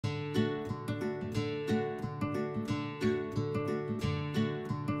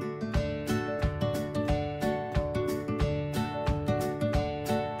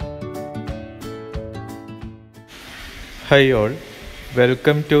Hi all,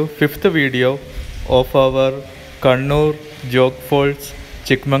 welcome to fifth video of our Kannur Jog Falls,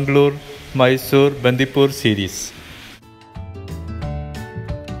 Chikmagalur Mysore Bandipur series.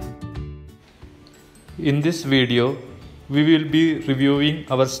 In this video, we will be reviewing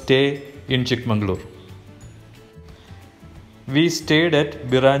our stay in Chikmagalur. We stayed at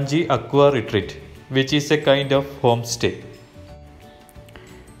Biranji Aqua Retreat, which is a kind of homestay.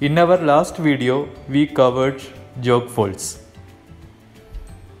 In our last video, we covered Jog Falls.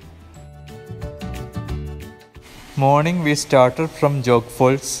 Morning we started from Jog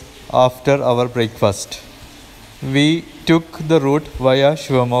Falls after our breakfast. We took the route via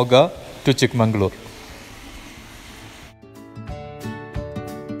Shivamogga to Chikmagalur.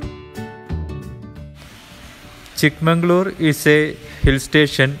 Chikmagalur is a hill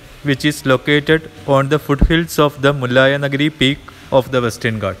station which is located on the foothills of the Mullayanagiri peak of the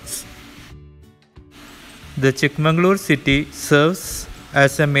Western Ghats. The Chikmagalur city serves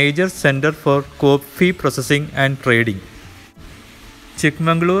as a major center for coffee processing and trading.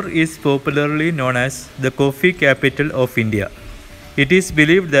 Chikmagalur is popularly known as the coffee capital of India. It is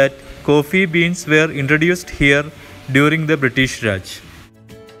believed that coffee beans were introduced here during the British Raj.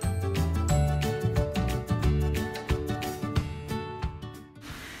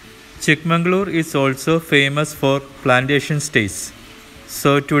 Chikmagalur is also famous for plantation stays.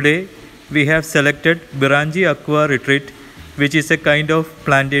 So today we have selected Biranji Aqua Retreat, which is a kind of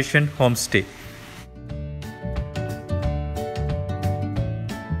plantation homestay.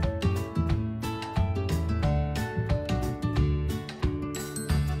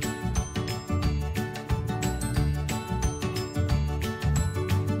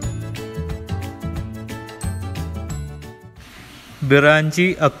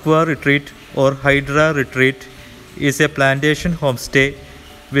 Biranji Aqua Retreat or Hydra Retreat is a plantation homestay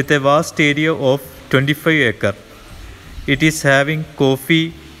with a vast area of 25 acres. It is having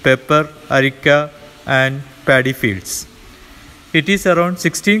coffee, pepper, areca and paddy fields. It is around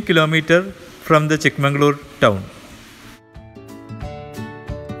 16 km from the Chikmagalur town.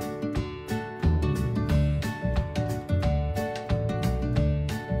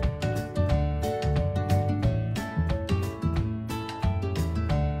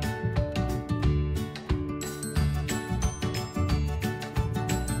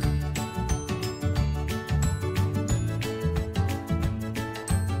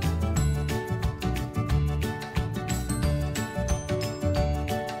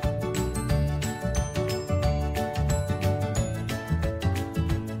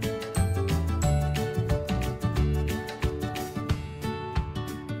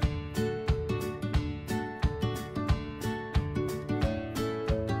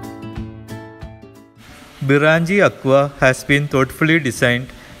 Biranji Aqua has been thoughtfully designed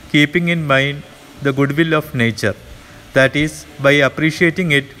keeping in mind the goodwill of nature, that is, by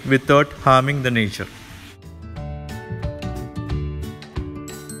appreciating it without harming the nature.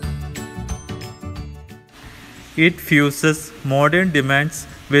 It fuses modern demands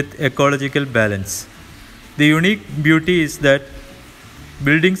with ecological balance. The unique beauty is that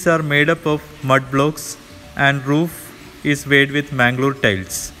buildings are made up of mud blocks and roof is made with mangrove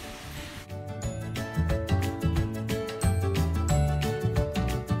tiles.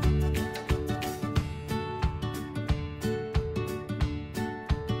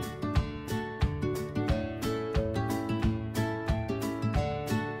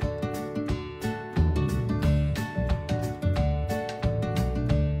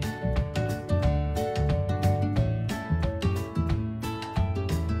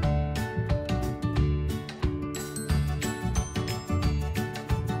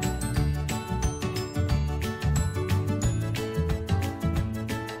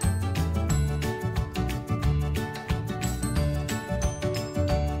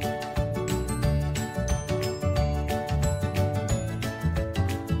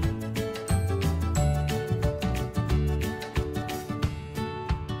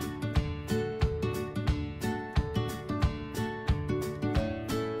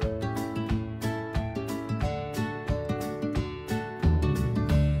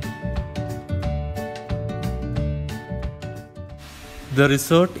 The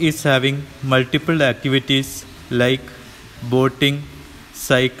resort is having multiple activities like boating,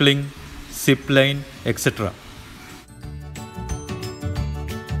 cycling, zipline, etc.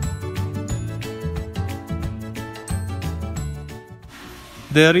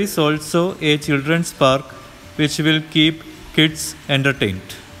 There is also a children's park which will keep kids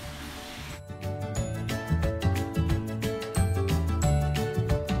entertained.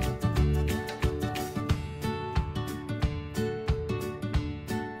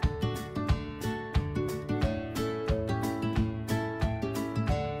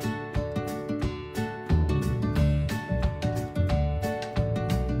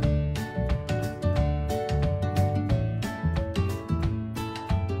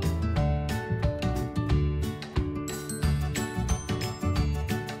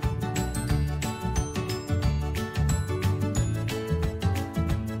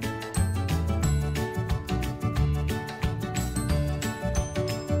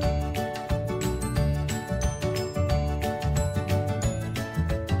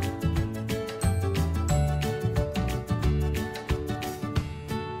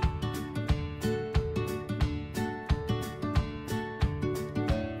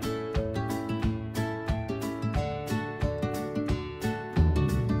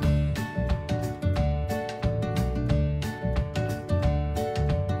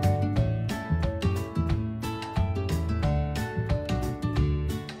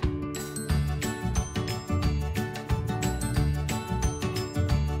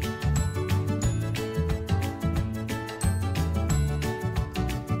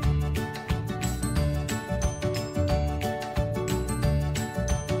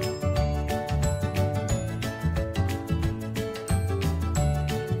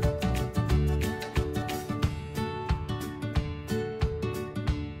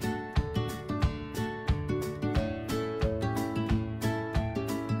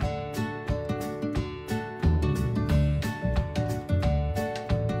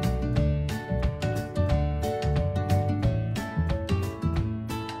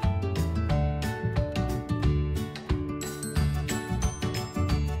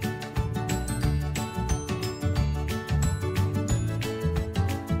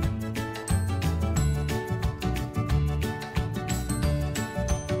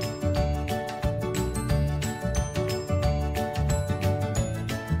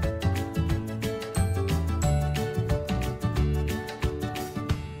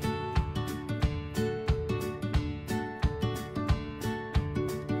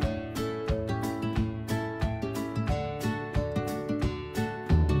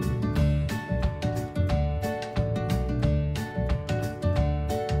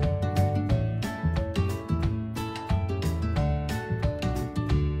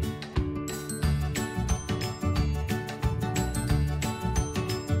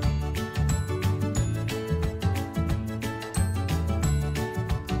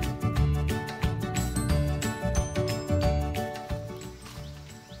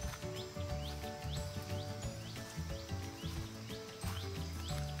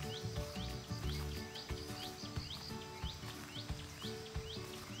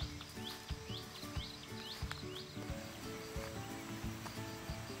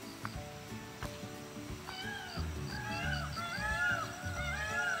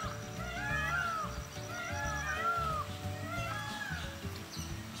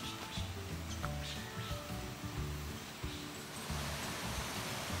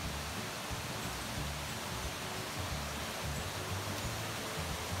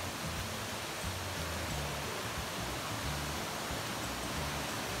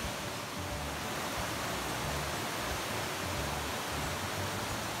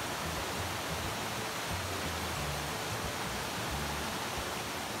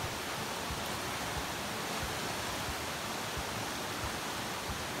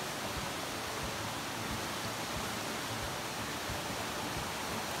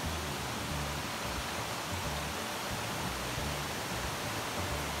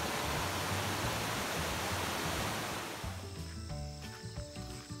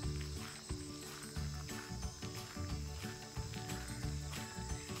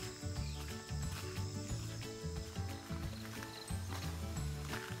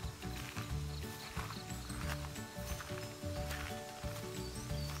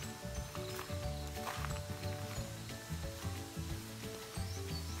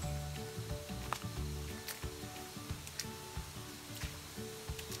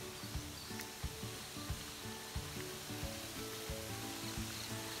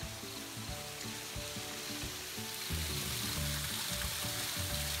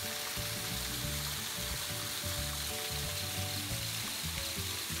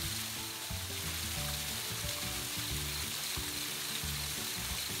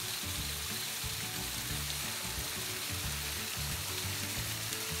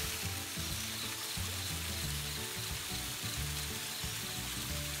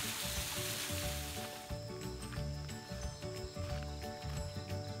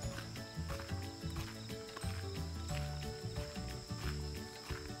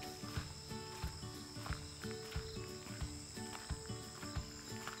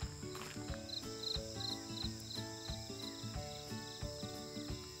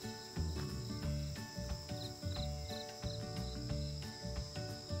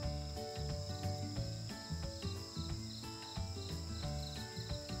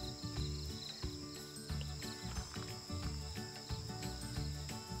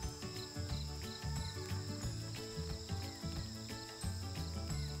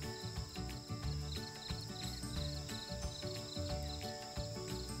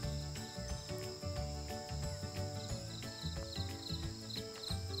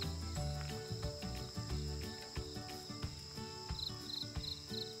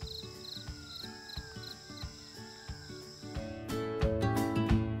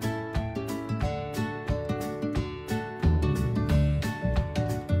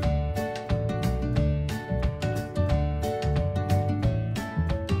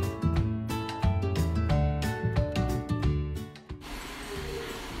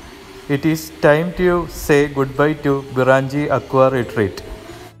 it is time to say goodbye to Biranji Aqua Retreat.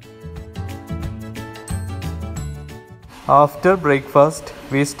 After breakfast,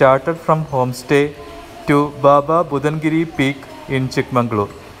 we started from Homestay to Baba Budangiri Peak in Chikmagalur.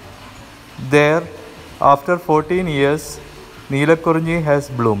 There, after 14 years, Neelakurinji has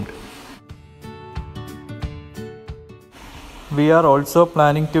bloomed. We are also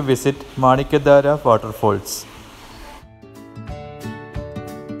planning to visit Manikadhara waterfalls.